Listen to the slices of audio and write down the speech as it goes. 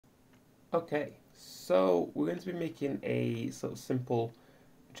Okay, so we're going to be making a sort of simple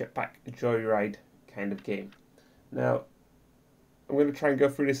Jetpack Joyride kind of game. Now, I'm going to try and go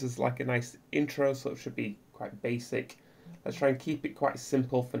through this as like a nice intro, so it should be quite basic. Let's try and keep it quite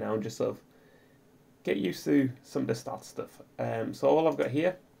simple for now and just sort of get used to some of the start stuff. So all I've got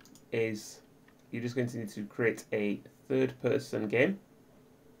here is you're just going to need to create a third-person game,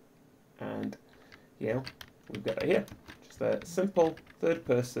 and we've got it here, just a simple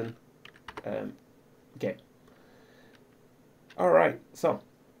third-person game. Alright, so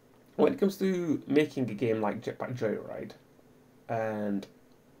when it comes to making a game like Jetpack Joyride and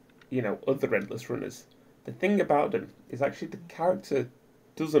other endless runners, the thing about them is actually the character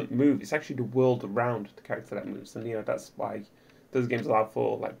doesn't move. It's actually the world around the character that moves, and that's why those games allow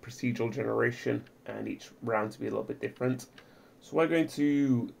for like procedural generation and each round to be a little bit different. So we're going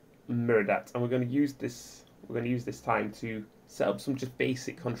to mirror that, and we're going to use this. We're going to use this time to set up some just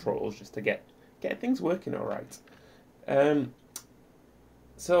basic controls just to get things working all right.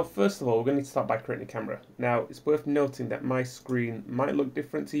 So first of all, we're going to start by creating a camera. Now, it's worth noting that my screen might look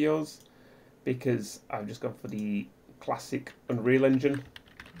different to yours because I've just gone for the classic Unreal Engine,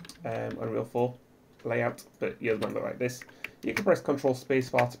 Unreal 4 layout, but yours might look like this. You can press Control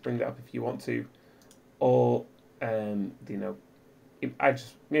Spacebar to bring that up if you want to, or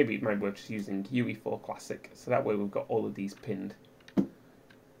maybe it might work just using UE4 Classic, so that way we've got all of these pinned,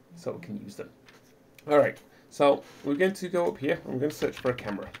 so we can use them. All right. So we're going to go up here and we're going to search for a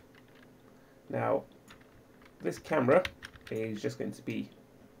camera. Now, this camera is just going to be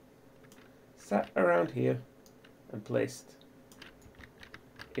sat around here and placed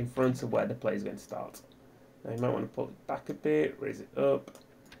in front of where the play is going to start. Now you might want to pull it back a bit, raise it up,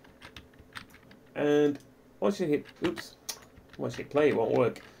 and once you hit play, it won't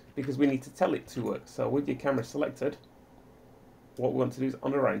work because we need to tell it to work. So with your camera selected, what we want to do is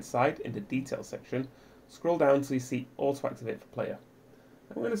on the right side in the detail section, scroll down until you see auto activate for player.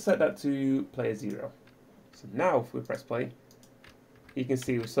 I'm going to set that to player 0. So now if we press play, you can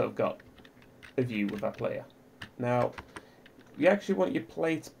see we've sort of got a view with our player. Now, you actually want your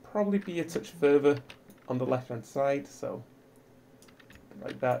play to probably be a touch further on the left hand side, so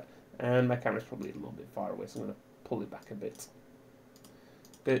like that. And my camera's probably a little bit far away, so I'm going to pull it back a bit.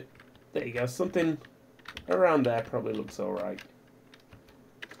 But there you go, something around there probably looks alright.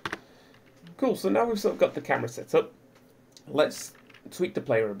 Cool, so now we've sort of got the camera set up, let's tweak the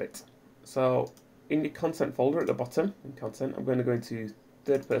player a bit. So in the content folder at the bottom, in content, I'm going to go into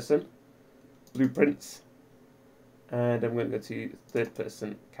third person, blueprints, and I'm going to go to third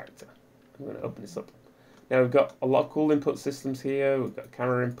person character. I'm going to open this up. Now we've got a lot of cool input systems here. We've got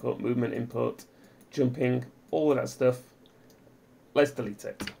camera input, movement input, jumping, all of that stuff. Let's delete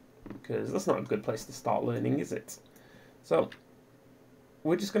it, because that's not a good place to start learning, is it? So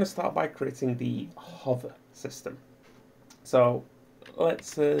we're just going to start by creating the hover system. So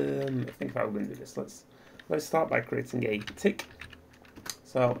let's think how we're going to do this. Let's start by creating a tick.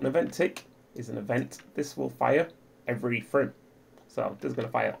 So an event tick is an event. This will fire every frame. So this is going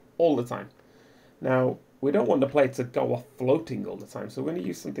to fire all the time. Now we don't want the player to go off floating all the time, so we're going to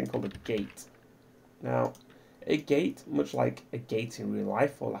use something called a gate. Now a gate, much like a gate in real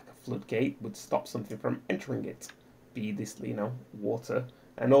life or like a floodgate, would stop something from entering it. Be this, water,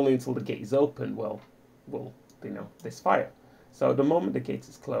 and only until the gate is open will this fire. So the moment the gate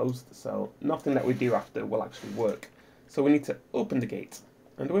is closed, so nothing that we do after will actually work. So we need to open the gate,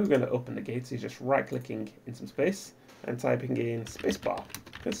 and the way we're going to open the gate is just right-clicking in some space and typing in spacebar,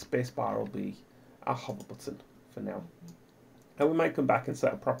 because spacebar will be our hover button for now. And we might come back and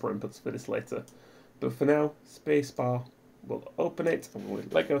set up proper inputs for this later, but for now, spacebar will open it, and when we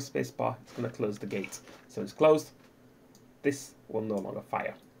let go of spacebar, it's going to close the gate. So it's closed. This will no longer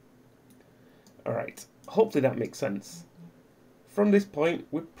fire. Alright, hopefully that makes sense. From this point,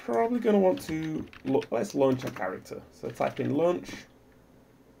 we're probably going to want to let's launch a character. So type in launch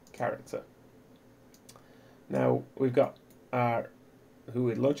character. Now we've got our who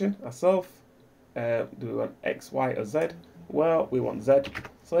we're launching, ourselves. Do we want X, Y, or Z? Well, we want Z.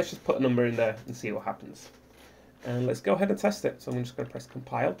 So let's just put a number in there and see what happens. And let's go ahead and test it. So I'm just going to press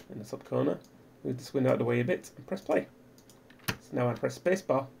compile in the top corner. Move this window out of the way a bit and press play. Now I press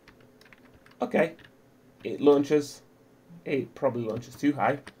spacebar. Okay, it launches. It probably launches too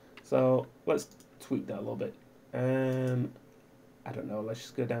high, so let's tweak that a little bit. I don't know. Let's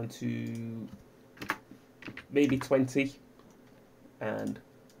just go down to maybe 20 and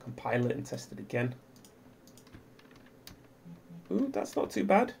compile it and test it again. Ooh, that's not too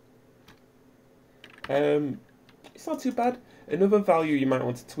bad. It's not too bad. Another value you might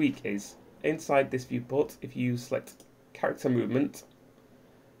want to tweak is inside this viewport. If you select character movement,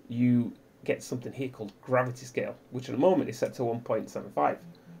 you get something here called gravity scale, which at the moment is set to 1.75.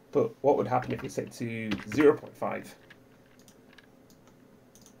 But what would happen if we set to 0.5?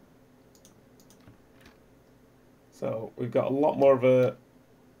 So we've got a lot more of a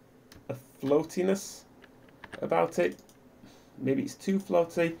floatiness about it. Maybe it's too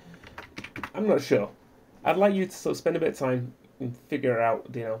floaty. I'm not sure. I'd like you to sort of spend a bit of time and figure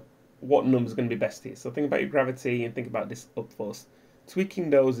out, what number's going to be best here. So think about your gravity and think about this up force. Tweaking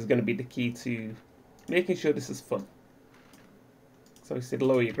those is going to be the key to making sure this is fun. So we said the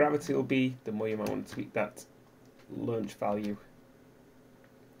lower your gravity will be, the more you might want to tweak that launch value.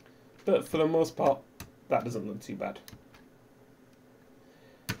 But for the most part, that doesn't look too bad.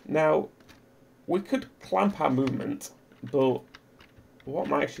 Now, we could clamp our movement, but what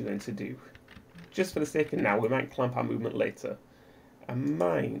I'm actually going to do, just for the sake of now, we might clamp our movement later. I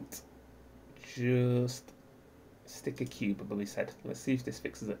might just stick a cube above his head. Let's see if this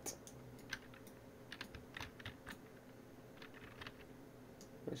fixes it.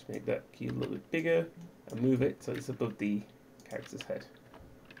 Let's make that cube a little bit bigger and move it so it's above the character's head.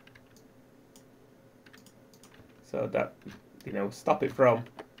 So that, stop it from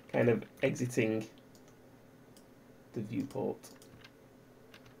kind of exiting the viewport.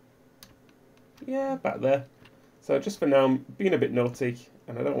 Yeah, about there. So just for now, I'm being a bit naughty,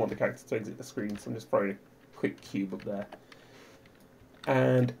 and I don't want the character to exit the screen, so I'm just throwing a quick cube up there.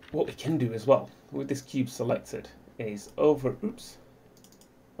 And what we can do as well, with this cube selected, is over,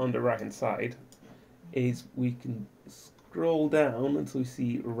 on the right hand side, is we can scroll down until we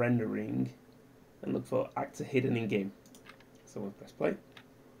see rendering, and look for actor hidden in game. So we'll press play.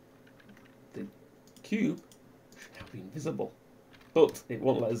 The cube should now be invisible, but it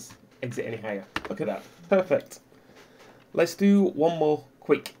won't let us exit any higher. Look at that, perfect. Let's do one more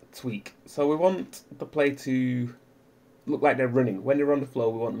quick tweak. So we want the player to look like they're running. When they're on the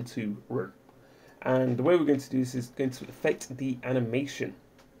floor, we want them to run. And the way we're going to do this is going to affect the animation.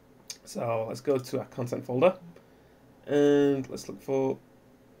 So let's go to our content folder, and let's look for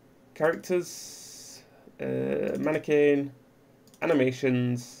characters, mannequin,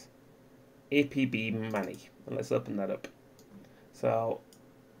 animations, APB Manny, and let's open that up. So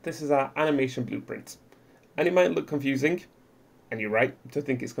this is our animation blueprint, and it might look confusing, and you're right to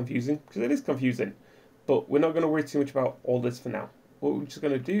think it's confusing, because it is confusing, but we're not going to worry too much about all this for now. What we're just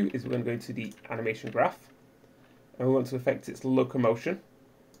going to do is we're going to go into the animation graph, and we want to affect its locomotion,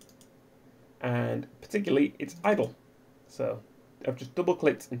 and particularly its idle. So I've just double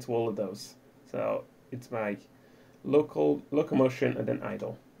clicked into all of those. So it's my locomotion and then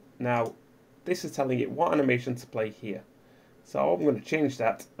idle. Now this is telling it what animation to play here. So I'm going to change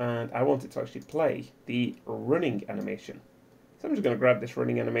that, and I want it to actually play the running animation. So I'm just going to grab this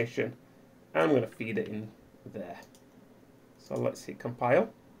running animation and I'm going to feed it in there. So let's hit compile,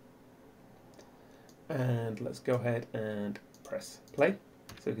 and let's go ahead and press play.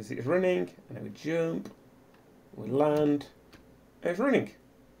 So you can see it's running, and then we jump, we land, and it's running.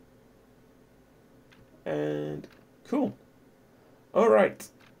 And cool. Alright,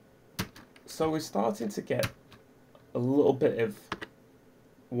 so we're starting to get a little bit of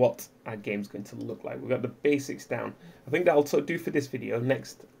what our game's going to look like. We've got the basics down. I think that'll do for this video.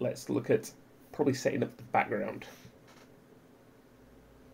 Next, let's look at probably setting up the background.